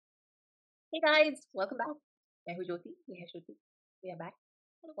Hey guys, welcome back. मैं हूँ ज्योति, ये है श्रुति. We are back.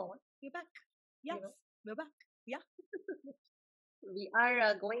 Hello, Pawan. We're back. Yes, You know. we're back. Yeah. We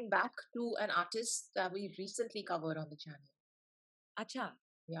are going back to an artist that we recently covered on the channel. Acha.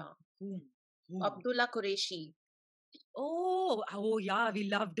 Yeah. Whom? Abdullah Qureshi. Oh yeah, we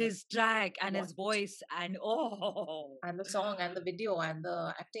loved his track and his What? voice and And the song and the video and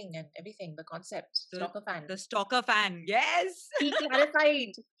the acting and everything, the concept. Stalker fan. The stalker fan, yes. He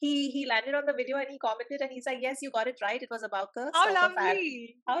clarified. He landed on the video and he commented and he's like, yes, you got it right. It was about the How stalker fan.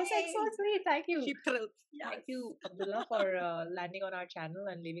 lovely. I was like, so sweet. Thank you. She thrilled. Yes. Thank you, Abdullah, for landing on our channel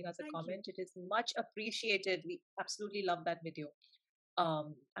and leaving us a comment. It is much appreciated. We absolutely love that video.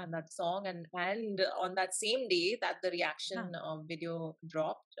 And that song, and on that same day that the reaction video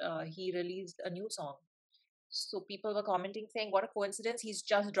dropped, he released a new song. So people were commenting saying, what a coincidence, he's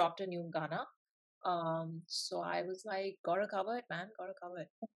just dropped a new Ghana. So I was like, gotta cover it, man, gotta cover it.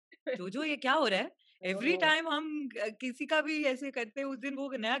 जो ये क्या हो रहा है? Every time हम किसी का भी ऐसे करते हैं, उस दिन वो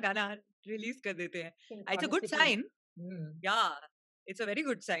नया गाना रिलीज कर देते हैं. It's a good sign. Yeah. It's a very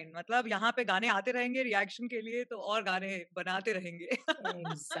good sign. मतलब यहाँ पे गाने आते रहेंगे रिएक्शन के लिए, तो और गाने बनाते रहेंगे.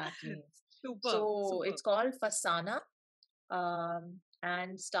 Exactly. Super. So it's called Fasana,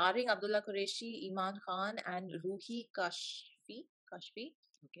 and starring Abdullah Qureshi, Iman Khan, and Ruhi Kashfi.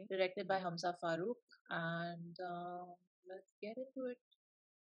 Okay. Directed by Hamza Farooq, and let's get into it.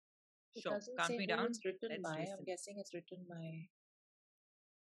 It sure. doesn't Calm say me who down. it's written Let's by. listen. I'm guessing it's written by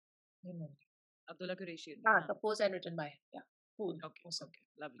him. Abdullah Qureshi. Composed and written by him. Yeah. Cool. Okay. Awesome. Okay.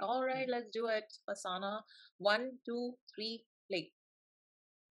 Lovely. All right, let's do it. Fasana. 1, 2, 3, play.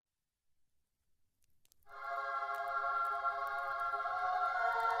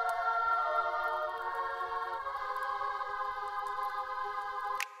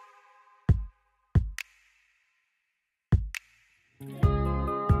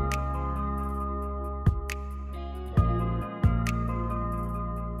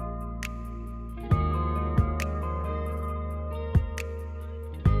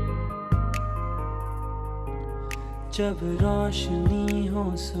 जब रोशनी हो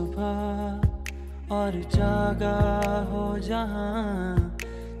सुबह और जागा हो जहां,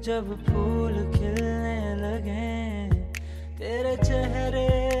 जब फूल खिलने लगे तेरे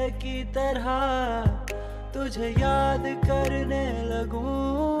चेहरे की तरह, तुझे याद करने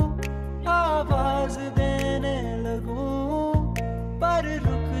लगूं, आवाज देने लगूं, पर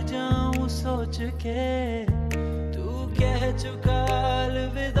रुक जाऊं सोच के तू कह चुका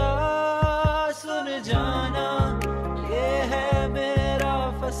अलविदा. सुन जाना ये है मेरा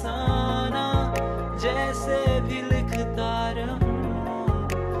फसाना, जैसे भी लिखता रहूं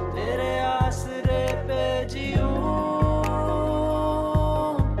तेरे आसरे पे जीऊं.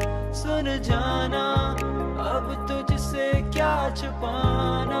 सुन जाना अब तुझसे क्या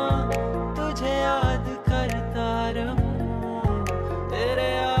छुपाना, तुझे याद करता रहूं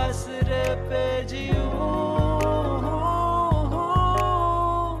तेरे आसरे पे जीऊं.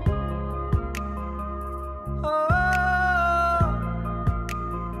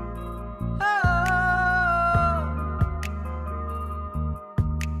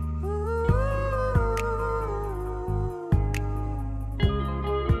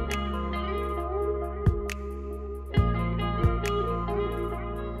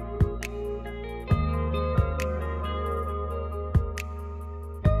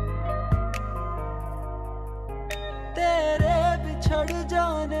 बिछड़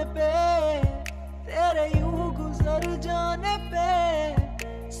जाने पे, तेरे यूं गुजर जाने पे,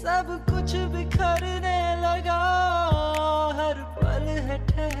 सब कुछ बिखरने लगा. हर पल है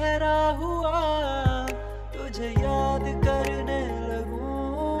ठहरा हुआ, तुझे याद करने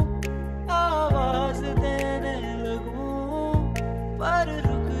लगूं, आवाज देने लगूं, पर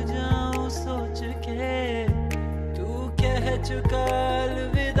रुक जाऊं सोच के तू कह चुका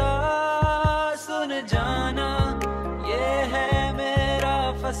अलविदा. सुन जाना ये है मेरा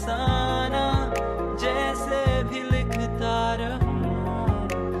फसाना, जैसे भी लिखता रहूं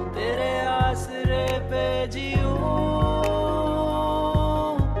तेरे आसरे पे जीऊं.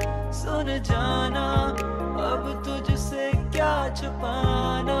 सुन जाना अब तुझसे क्या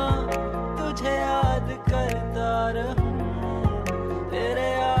छुपाना, तुझे याद करता रहूं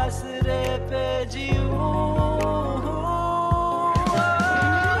तेरे आसरे पे जीऊं.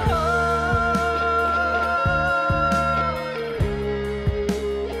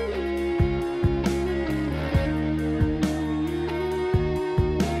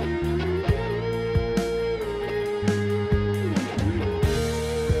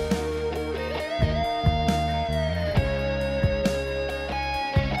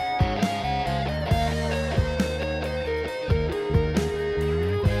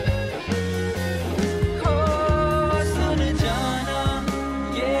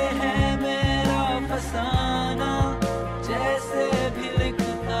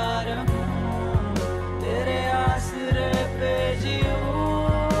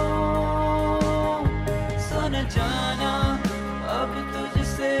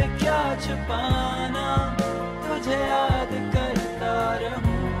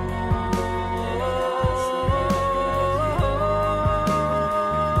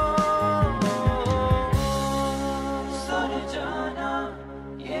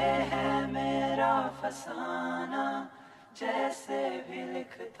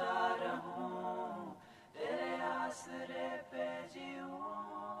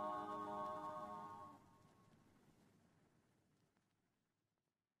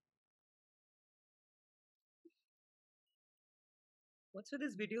 What's with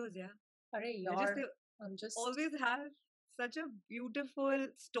these videos, yeah? Arey, I'm just always have such a beautiful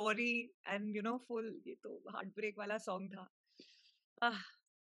story and full ये तो heartbreak वाला song था. Ah,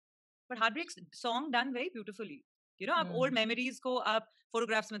 but heartbreak song done very beautifully. आप old memories को आप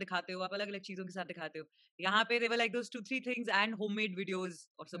photographs में दिखाते हो, आप अलग-अलग चीजों के साथ दिखाते हो. यहाँ पे they were like those 2-3 things and homemade videos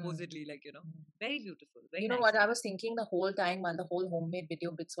or supposedly very beautiful. Very nice. What I was thinking the whole time while the whole homemade video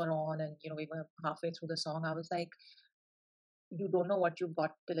bits were on and we were halfway through the song, I was like, you don't know what you've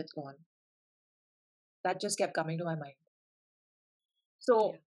got till it's gone. That just kept coming to my mind.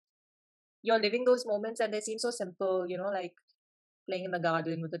 So you're living those moments and they seem so simple, like playing in the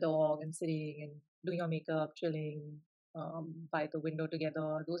garden with the dog and sitting and doing your makeup, chilling by the window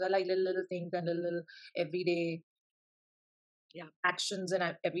together. Those are like little things and little everyday actions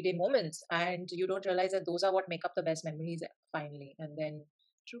and everyday moments. And you don't realize that those are what make up the best memories finally. And then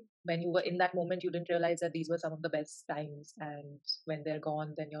when you were in that moment, you didn't realize that these were some of the best times. And when they're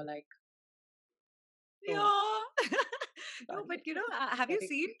gone, then you're like, no, but have you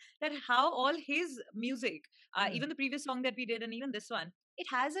seen that how all his music, even the previous song that we did and even this one, it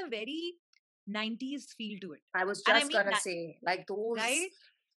has a very 90s feel to it. I was just gonna say, like those, right?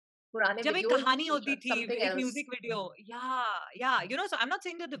 जब एक कहानी होती थी, एक music video, so I'm not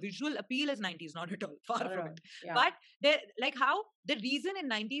saying that the visual appeal is 90s, not at all, far from it. But like how the reason in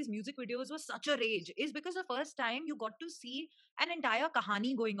 90s music videos was such a rage is because the first time you got to see an entire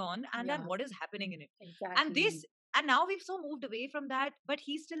kahani going on and then what is happening in it. Exactly. And now we've so moved away from that, but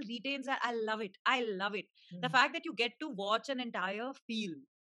he still retains that. I love it. The fact that you get to watch an entire feel.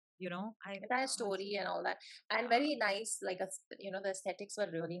 Entire story and all that, and very nice. Like the aesthetics were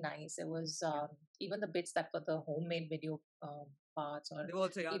really nice. It was even the bits that were the homemade video parts, or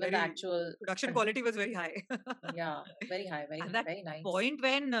also, even the actual production quality was very high. Very high, very nice. Point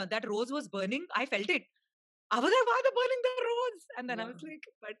when that rose was burning, I felt it. I was like, why are they burning the rose? And then I was like,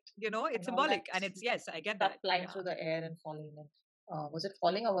 but it's symbolic, and it's I get that. Flying through the air and falling. And, was it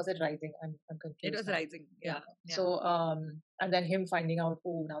falling or was it rising? I'm confused. It was rising. Yeah. So and then him finding out,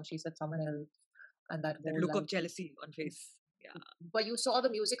 oh, now she's with someone else, and that look of jealousy on face. Yeah. But you saw the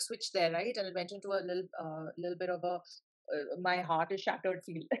music switch there, right? And it went into a little bit of a my heart is shattered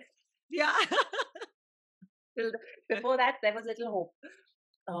feel. Yeah. Before that, there was little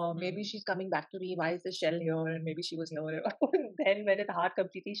hope. Maybe she's coming back to me. Why is the shell here? And maybe she was here. Then when his heart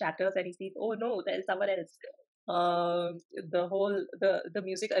completely shatters and he sees, oh no, there's someone else. The whole the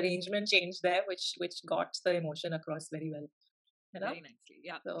music arrangement changed there, which got the emotion across very well. Very nicely.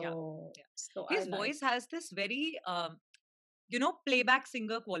 Yeah. So his voice has this very playback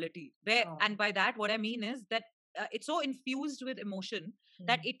singer quality. Where and by that what I mean is that it's so infused with emotion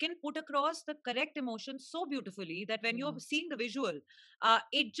that it can put across the correct emotion so beautifully that when you're seeing the visual,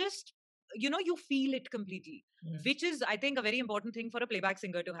 it just you feel it completely, which is I think a very important thing for a playback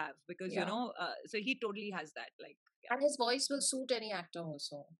singer to have, because so he totally has that, like and his voice will suit any actor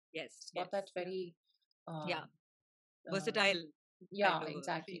also. It's got that very versatile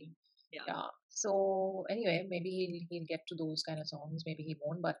exactly. So anyway, maybe he'll get to those kind of songs, maybe he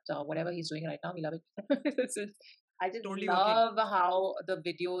won't, but whatever he's doing right now, we love it. I just totally love how the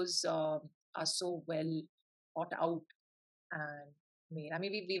videos are so well thought out and made. I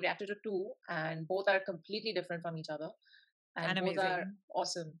mean, we reacted to two and both are completely different from each other and both are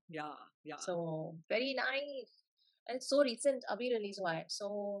awesome. So very nice, and it's so recent. Abhi release hua hai,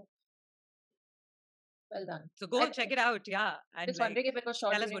 so well done. So go check it out. And just wondering if it was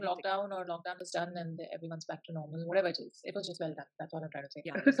shot during lockdown or lockdown was done and everyone's back to normal, whatever it is. It was just well done. That's all I'm trying to say.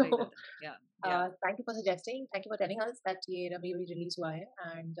 Thank you for suggesting. Thank you for telling us that ye abhi release hua hai,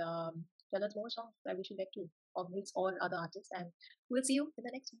 and tell us more songs that we should get to of his or other artists, and we'll see you in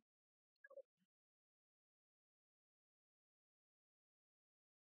the next one.